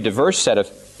extremely diverse set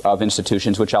of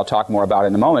institutions, which I'll talk more about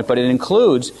in a moment, but it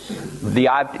includes the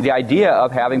idea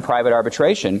of having private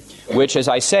arbitration, which, as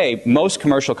I say, most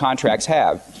commercial contracts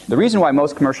have. The reason why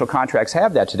most commercial contracts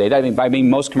have that today, by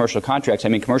most commercial contracts, I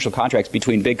mean commercial contracts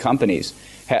between big companies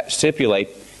stipulate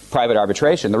private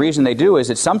arbitration. The reason they do is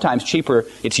it's sometimes cheaper,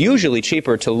 it's usually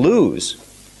cheaper to lose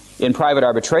in private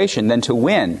arbitration than to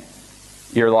win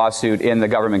your lawsuit in the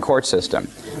government court system,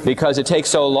 because it takes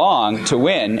so long to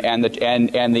win,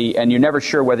 and you're never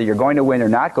sure whether you're going to win or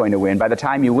not going to win. By the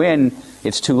time you win,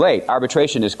 it's too late.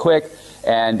 Arbitration is quick,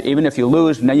 and even if you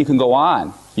lose, then you can go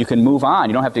on. You can move on.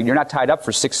 You're not tied up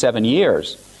for 6-7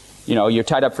 years. You're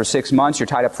tied up for 6 months. You're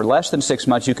tied up for less than 6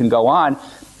 months. You can go on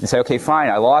and say, okay, fine,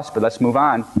 I lost, but let's move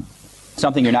on.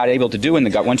 Something you're not able to do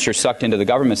once you're sucked into the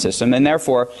government system. And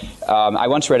therefore, I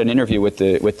once read an interview with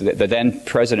the then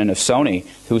president of Sony,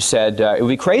 who said it would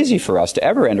be crazy for us to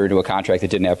ever enter into a contract that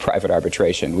didn't have private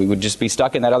arbitration. We would just be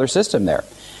stuck in that other system there.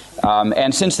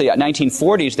 And since the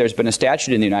 1940s, there's been a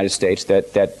statute in the United States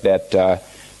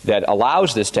that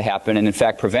allows this to happen, and in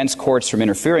fact prevents courts from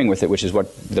interfering with it, which is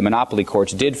what the monopoly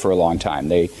courts did for a long time.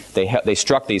 They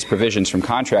struck these provisions from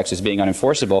contracts as being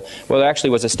unenforceable. Well, there actually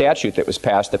was a statute that was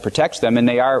passed that protects them, and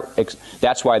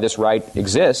that's why this right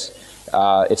exists.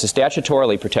 It's a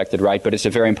statutorily protected right, but it's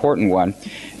a very important one.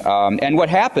 And what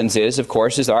happens is, of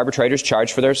course, is the arbitrators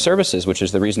charge for their services, which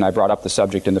is the reason I brought up the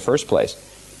subject in the first place.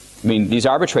 I mean, these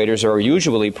arbitrators are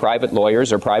usually private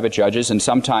lawyers or private judges, and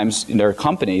sometimes they're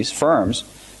companies, firms,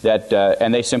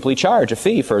 and they simply charge a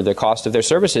fee for the cost of their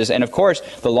services. And of course,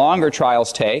 the longer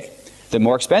trials take, the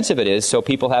more expensive it is, so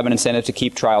people have an incentive to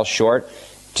keep trials short,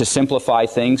 to simplify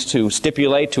things, to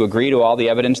stipulate, to agree to all the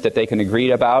evidence that they can agree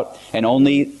about, and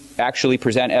only actually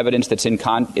present evidence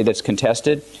that's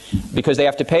contested, because they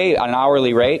have to pay an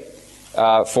hourly rate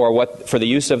for the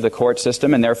use of the court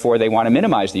system, and therefore they want to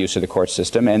minimize the use of the court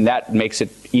system, and that makes it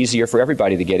easier for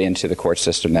everybody to get into the court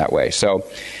system that way. So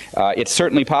it's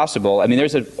certainly possible. I mean,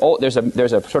 there's a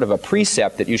sort of a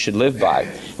precept that you should live by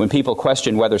when people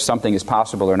question whether something is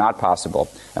possible or not possible.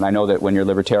 And I know that when you're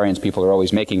libertarians, people are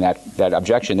always making that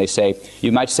objection.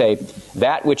 You might say,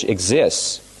 that which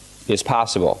exists is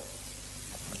possible.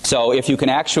 So if you can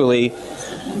actually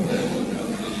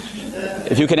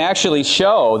If you can actually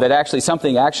show that actually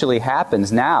something actually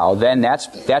happens now, then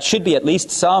that should be at least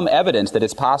some evidence that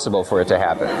it's possible for it to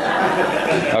happen.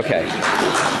 Okay.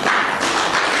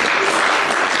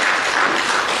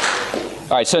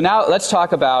 All right, so now let's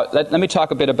talk about, let me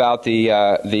talk a bit about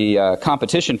the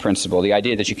competition principle, the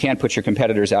idea that you can't put your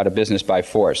competitors out of business by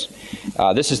force.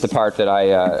 This is the part that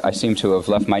I seem to have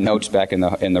left my notes back in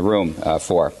the room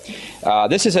for.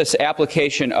 This is an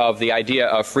application of the idea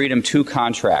of freedom to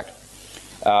contract.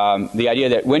 The idea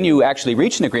that when you actually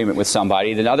reach an agreement with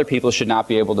somebody, then other people should not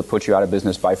be able to put you out of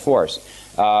business by force.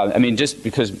 I mean, just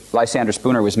because Lysander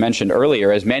Spooner was mentioned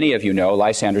earlier, as many of you know,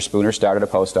 Lysander Spooner started a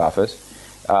post office.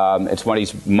 It's what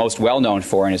he's most well known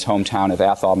for in his hometown of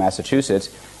Athol,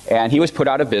 Massachusetts, and he was put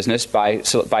out of business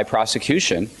by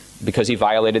prosecution because he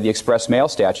violated the express mail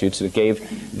statutes that gave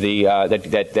the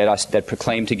that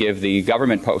proclaimed to give the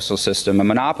government postal system a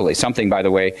monopoly. Something, by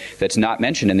the way, that's not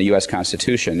mentioned in the U.S.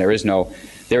 Constitution. There is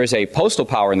a postal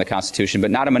power in the Constitution,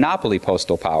 but not a monopoly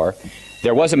postal power.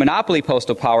 There was a monopoly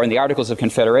postal power in the Articles of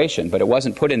Confederation, but it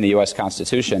wasn't put in the U.S.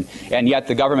 Constitution, and yet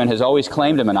the government has always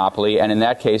claimed a monopoly, and in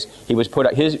that case, he was put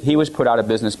out of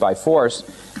business by force,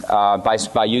 by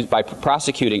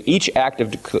prosecuting. Each act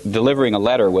of delivering a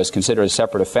letter was considered a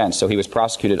separate offense, so he was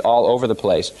prosecuted all over the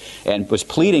place, and was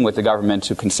pleading with the government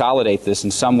to consolidate this in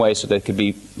some way so that it could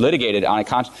be litigated on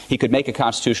he could make a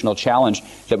constitutional challenge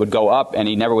that would go up, and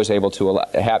he never was able to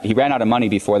he ran out of money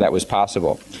before that was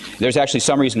possible. There's actually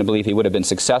some reason to believe he would have been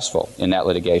successful in that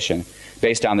litigation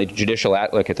based on the judicial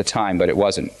outlook at the time, but it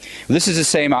wasn't. This is the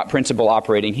same principle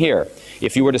operating here.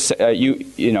 If you were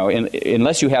to,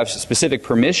 unless you have specific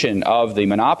permission of the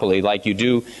monopoly, like you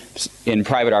do in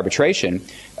private arbitration,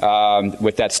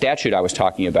 with that statute I was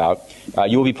talking about,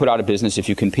 you will be put out of business if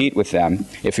you compete with them,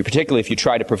 particularly if you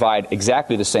try to provide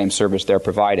exactly the same service they're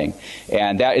providing.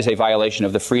 And that is a violation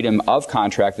of the freedom of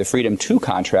contract, the freedom to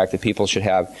contract that people should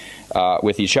have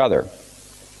with each other.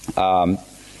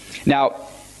 Now,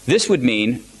 this would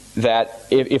mean that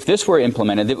if this were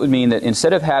implemented, it would mean that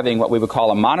instead of having what we would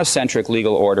call a monocentric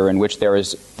legal order in which there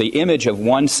is the image of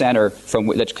one center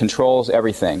that controls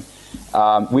everything,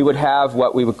 we would have a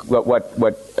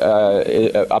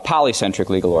polycentric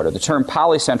legal order. The term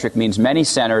polycentric means many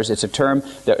centers. It's a term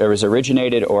that was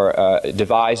originated or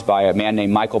devised by a man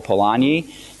named Michael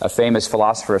Polanyi, a famous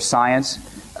philosopher of science.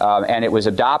 And it was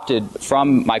adopted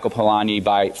from Michael Polanyi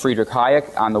by Friedrich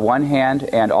Hayek on the one hand,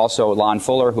 and also Lon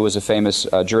Fuller, who was a famous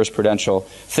jurisprudential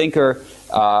thinker,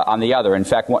 on the other. In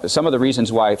fact, some of the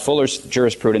reasons why Fuller's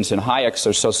jurisprudence and Hayek's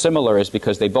are so similar is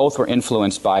because they both were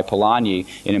influenced by Polanyi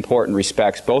in important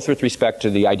respects, both with respect to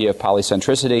the idea of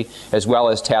polycentricity as well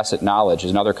as tacit knowledge,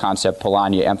 is another concept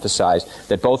Polanyi emphasized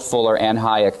that both Fuller and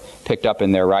Hayek picked up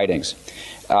in their writings.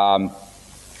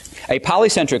 A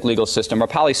polycentric legal system,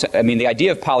 the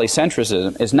idea of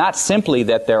polycentrism is not simply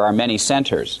that there are many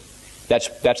centers.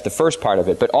 That's the first part of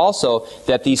it, but also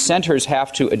that these centers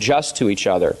have to adjust to each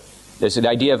other. There's an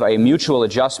idea of a mutual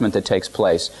adjustment that takes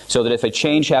place, so that if a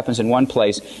change happens in one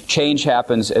place, change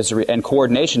happens and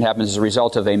coordination happens as a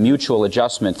result of a mutual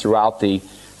adjustment throughout the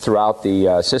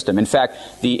system. In fact,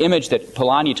 the image that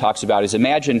Polanyi talks about is,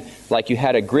 imagine like you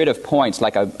had a grid of points,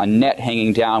 like a net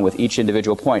hanging down with each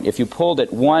individual point. If you pulled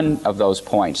at one of those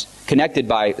points, connected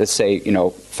by, let's say,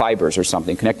 fibers or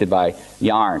something, connected by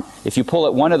yarn, if you pull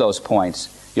at one of those points,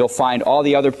 you'll find all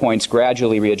the other points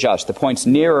gradually readjust. The points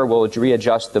nearer will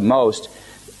readjust the most,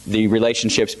 the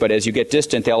relationships, but as you get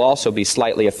distant, they'll also be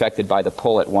slightly affected by the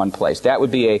pull at one place. That would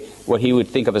be what he would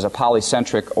think of as a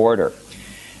polycentric order.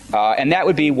 And that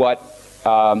would be what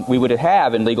we would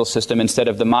have in legal system instead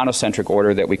of the monocentric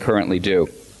order that we currently do.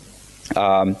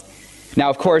 Now,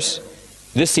 of course,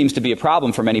 this seems to be a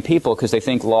problem for many people because they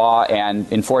think law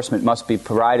and enforcement must be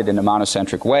provided in a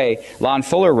monocentric way. Lon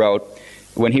Fuller wrote,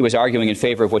 when he was arguing in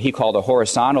favor of what he called a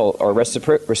horizontal or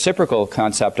reciprocal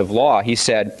concept of law, he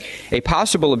said, "A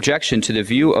possible objection to the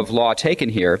view of law taken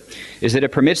here is that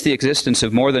it permits the existence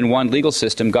of more than one legal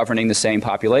system governing the same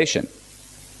population.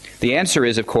 The answer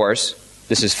is, of course,"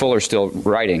 this is Fuller still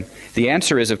writing, "the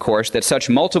answer is, of course, that such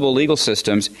multiple legal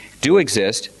systems do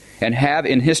exist and have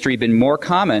in history been more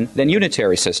common than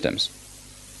unitary systems."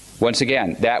 Once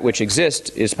again, that which exists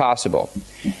is possible.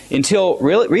 Until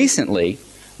recently,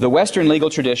 the Western legal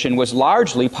tradition was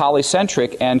largely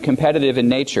polycentric and competitive in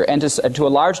nature, and to a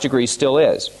large degree still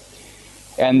is.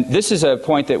 And this is a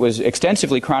point that was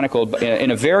extensively chronicled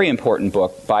in a very important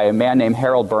book by a man named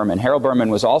Harold Berman. Harold Berman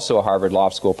was also a Harvard Law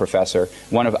School professor.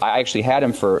 I actually had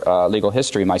him for legal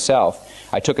history myself.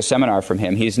 I took a seminar from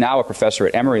him. He's now a professor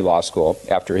at Emory Law School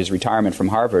after his retirement from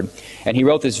Harvard. And he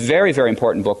wrote this very, very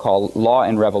important book called Law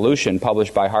and Revolution,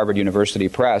 published by Harvard University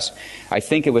Press. I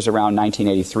think it was around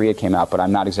 1983 it came out, but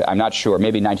I'm not sure,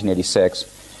 maybe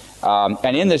 1986.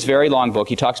 And in this very long book,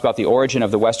 he talks about the origin of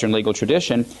the Western legal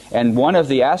tradition, and one of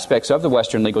the aspects of the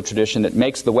Western legal tradition that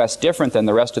makes the West different than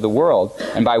the rest of the world,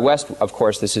 and by West, of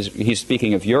course, he's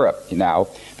speaking of Europe now,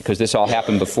 because this all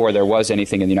happened before there was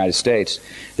anything in the United States,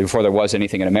 before there was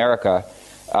anything in America.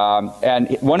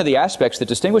 And one of the aspects that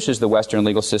distinguishes the Western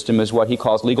legal system is what he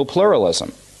calls legal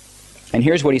pluralism. And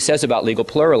here's what he says about legal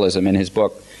pluralism in his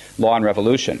book, Law and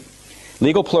Revolution.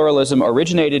 Legal pluralism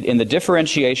originated in the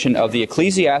differentiation of the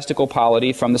ecclesiastical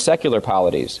polity from the secular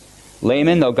polities.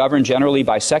 Laymen, though governed generally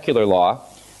by secular law,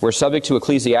 were subject to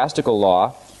ecclesiastical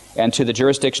law and to the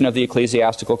jurisdiction of the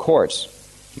ecclesiastical courts.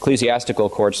 Ecclesiastical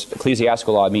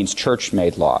law means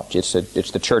church-made law. It's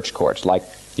the church courts, like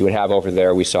you would have over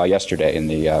there we saw yesterday in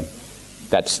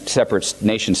that separate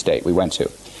nation-state we went to.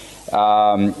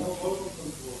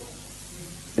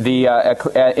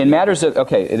 In matters of,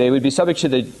 they would be subject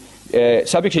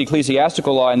to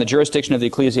ecclesiastical law and the jurisdiction of the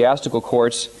ecclesiastical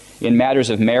courts in matters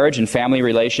of marriage and family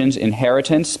relations,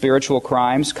 inheritance, spiritual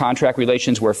crimes, contract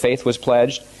relations where faith was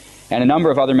pledged, and a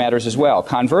number of other matters as well.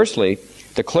 Conversely,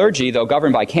 the clergy, though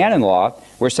governed by canon law,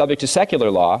 were subject to secular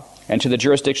law and to the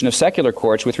jurisdiction of secular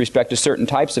courts with respect to certain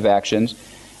types of actions,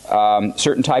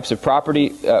 certain types of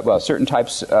property, certain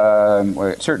types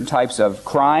of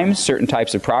crimes, certain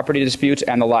types of property disputes,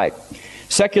 and the like.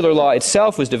 Secular law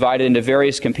itself was divided into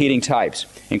various competing types,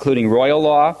 including royal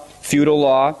law, feudal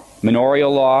law,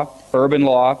 manorial law, urban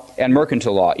law, and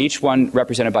mercantile law, each one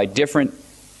represented by different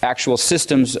actual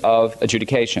systems of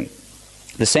adjudication.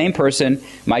 The same person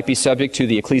might be subject to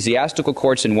the ecclesiastical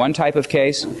courts in one type of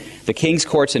case, the king's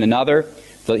courts in another,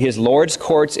 his lord's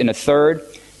courts in a third,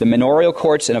 the manorial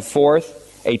courts in a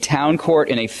fourth, a town court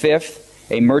in a fifth,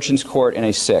 a merchant's court in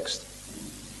a sixth.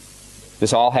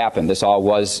 This all happened. This all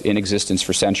was in existence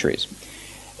for centuries.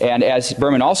 And as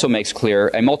Berman also makes clear,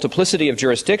 a multiplicity of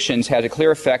jurisdictions had a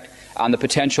clear effect on the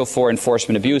potential for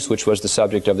enforcement abuse, which was the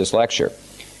subject of this lecture.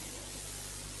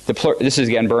 This is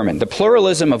again Berman. The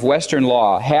pluralism of Western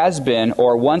law has been,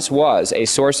 or once was, a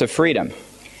source of freedom.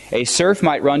 A serf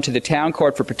might run to the town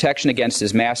court for protection against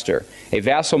his master. A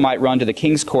vassal might run to the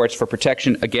king's courts for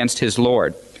protection against his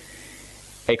lord.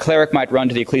 A cleric might run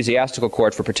to the ecclesiastical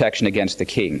court for protection against the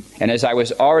king. And as I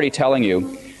was already telling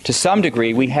you, to some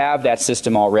degree we have that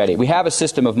system already. We have a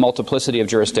system of multiplicity of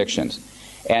jurisdictions.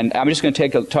 And I'm just going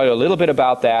to tell you a little bit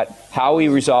about that, how we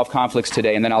resolve conflicts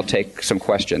today, and then I'll take some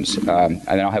questions. And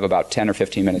then I'll have about 10 or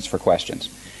 15 minutes for questions.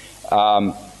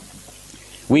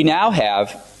 We now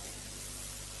have,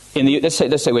 let's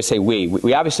say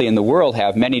we obviously in the world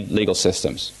have many legal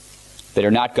systems that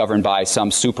are not governed by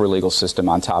some super legal system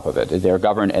on top of it. They're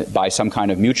governed by some kind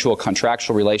of mutual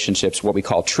contractual relationships, what we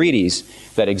call treaties,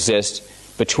 that exist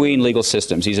between legal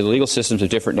systems. These are the legal systems of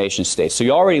different nation states. So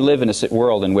you already live in a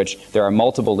world in which there are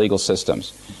multiple legal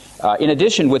systems. In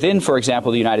addition, within, for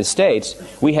example, the United States,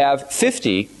 we have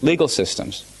 50 legal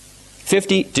systems,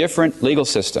 50 different legal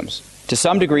systems, to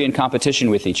some degree in competition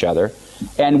with each other.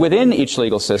 And within each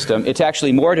legal system, it's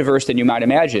actually more diverse than you might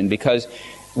imagine, because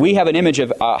we have an image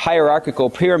of a hierarchical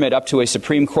pyramid up to a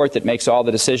Supreme Court that makes all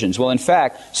the decisions. Well, in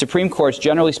fact, Supreme Courts,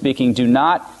 generally speaking, do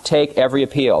not take every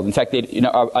appeal. In fact,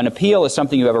 an appeal is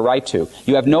something you have a right to.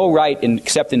 You have no right,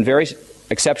 except in very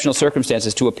exceptional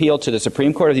circumstances, to appeal to the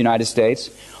Supreme Court of the United States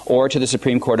or to the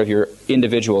Supreme Court of your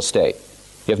individual state.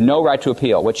 You have no right to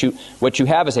appeal. What you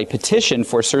have is a petition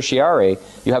for certiorari.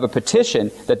 You have a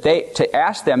petition to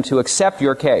ask them to accept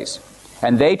your case.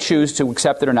 And they choose to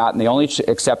accept it or not, and they only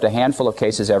accept a handful of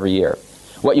cases every year.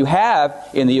 What you have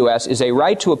in the U.S. is a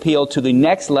right to appeal to the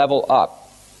next level up,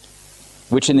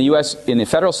 which in the U.S., in the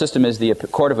federal system, is the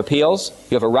Court of Appeals.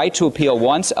 You have a right to appeal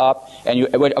once up, and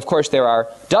of course there are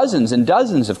dozens and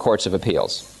dozens of courts of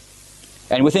appeals.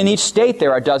 And within each state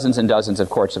there are dozens and dozens of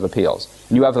courts of appeals.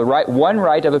 And you have one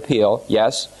right of appeal,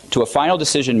 yes, to a final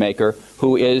decision maker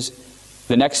who is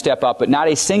the next step up, but not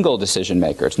a single decision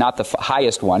maker. It's not the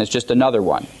highest one, it's just another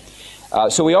one.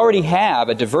 So we already have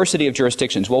a diversity of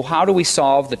jurisdictions. Well, how do we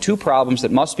solve the two problems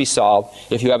that must be solved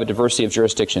if you have a diversity of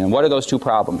jurisdiction? And what are those two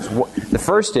problems? The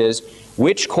first is,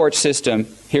 which court system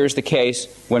hears the case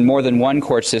when more than one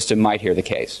court system might hear the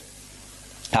case?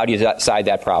 How do you decide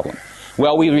that problem?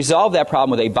 Well, we resolve that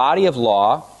problem with a body of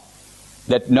law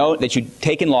that you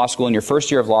take in law school in your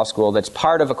first year of law school that's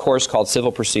part of a course called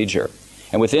civil procedure.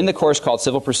 And within the course called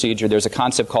civil procedure, there's a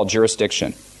concept called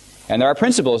jurisdiction. And there are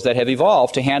principles that have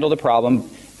evolved to handle the problem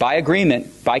by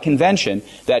agreement, by convention,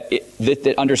 that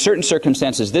under certain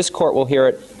circumstances this court will hear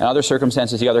it, and other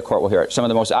circumstances the other court will hear it. Some of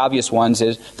the most obvious ones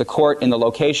is the court in the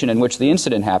location in which the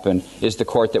incident happened is the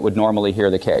court that would normally hear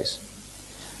the case.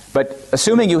 But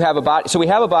assuming you have a body, so we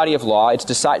have a body of law, it's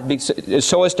decided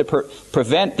so as to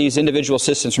prevent these individual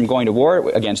systems from going to war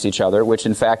against each other, which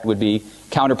in fact would be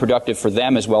counterproductive for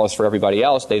them as well as for everybody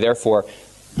else. They therefore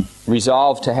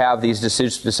resolve to have these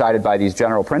decisions decided by these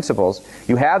general principles.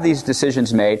 You have these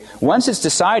decisions made. Once it's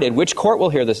decided which court will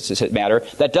hear this matter,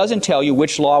 that doesn't tell you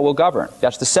which law will govern.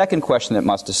 That's the second question that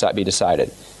must be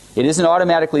decided. It isn't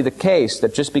automatically the case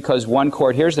that just because one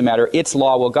court hears the matter, its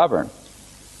law will govern.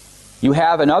 You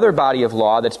have another body of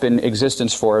law that's been in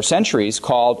existence for centuries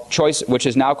called choice, which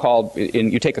is now called,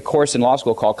 you take a course in law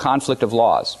school called conflict of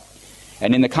laws.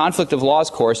 And in the conflict of laws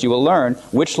course, you will learn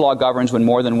which law governs when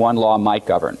more than one law might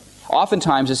govern.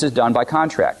 Oftentimes, this is done by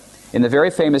contract. In the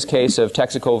very famous case of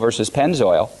Texaco versus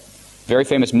Pennzoil, very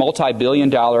famous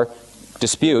multi-billion-dollar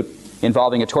dispute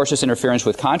involving a tortious interference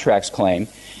with contracts claim,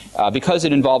 because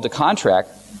it involved a contract,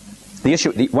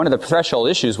 one of the threshold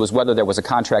issues was whether there was a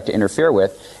contract to interfere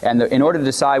with, and in order to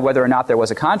decide whether or not there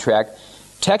was a contract,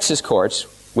 Texas courts,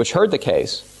 which heard the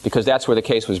case, because that's where the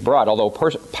case was brought, although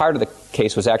part of the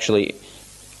case was actually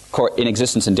in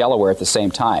existence in Delaware at the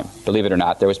same time, believe it or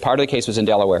not. There was part of the case was in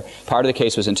Delaware, part of the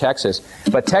case was in Texas,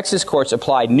 but Texas courts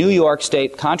applied New York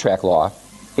state contract law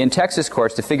in Texas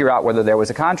courts to figure out whether there was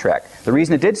a contract. The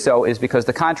reason it did so is because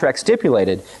the contract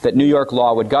stipulated that New York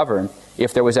law would govern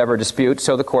if there was ever a dispute,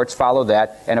 so the courts followed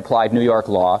that and applied New York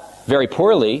law, very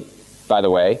poorly, by the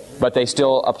way, but they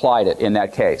still applied it in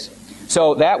that case.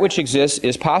 So that which exists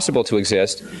is possible to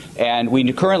exist, and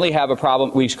we currently have a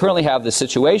problem. We currently have the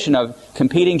situation of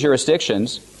competing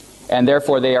jurisdictions, and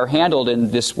therefore they are handled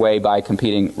in this way by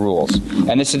competing rules.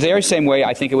 And it's the very same way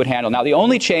I think it would handle. Now, the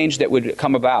only change that would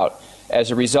come about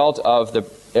as a result of the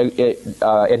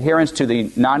adherence to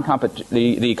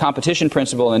the competition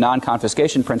principle and the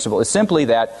non-confiscation principle is simply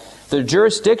that the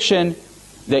jurisdiction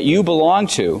that you belong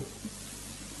to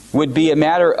would be a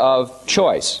matter of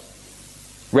choice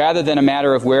rather than a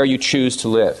matter of where you choose to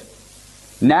live.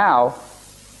 Now,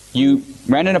 you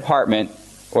rent an apartment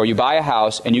or you buy a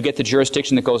house and you get the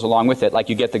jurisdiction that goes along with it, like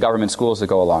you get the government schools that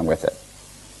go along with it.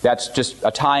 That's just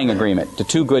a tying agreement. The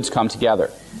two goods come together.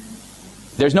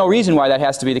 There's no reason why that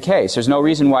has to be the case. There's no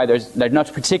reason why there's no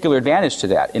particular advantage to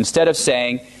that. Instead of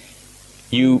saying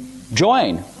you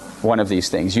join one of these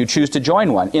things, you choose to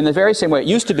join one. In the very same way it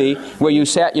used to be where you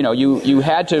sat, you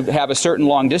had to have a certain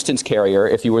long distance carrier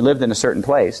if you lived in a certain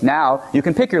place. Now you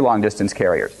can pick your long distance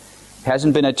carriers. It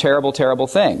hasn't been a terrible, terrible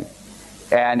thing.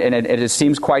 And it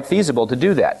seems quite feasible to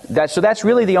do that. So that's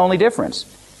really the only difference.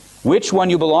 Which one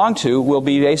you belong to will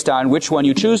be based on which one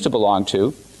you choose to belong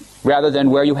to, rather than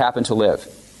where you happen to live.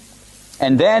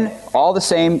 And then all the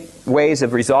same ways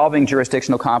of resolving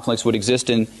jurisdictional conflicts would exist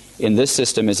in this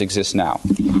system as exists now.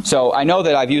 So I know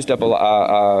that I've used up a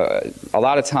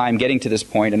lot of time getting to this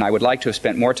point, and I would like to have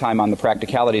spent more time on the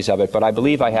practicalities of it, but I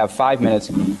believe I have 5 minutes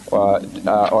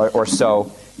or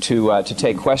so to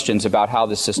take questions about how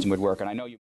this system would work. And I know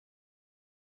you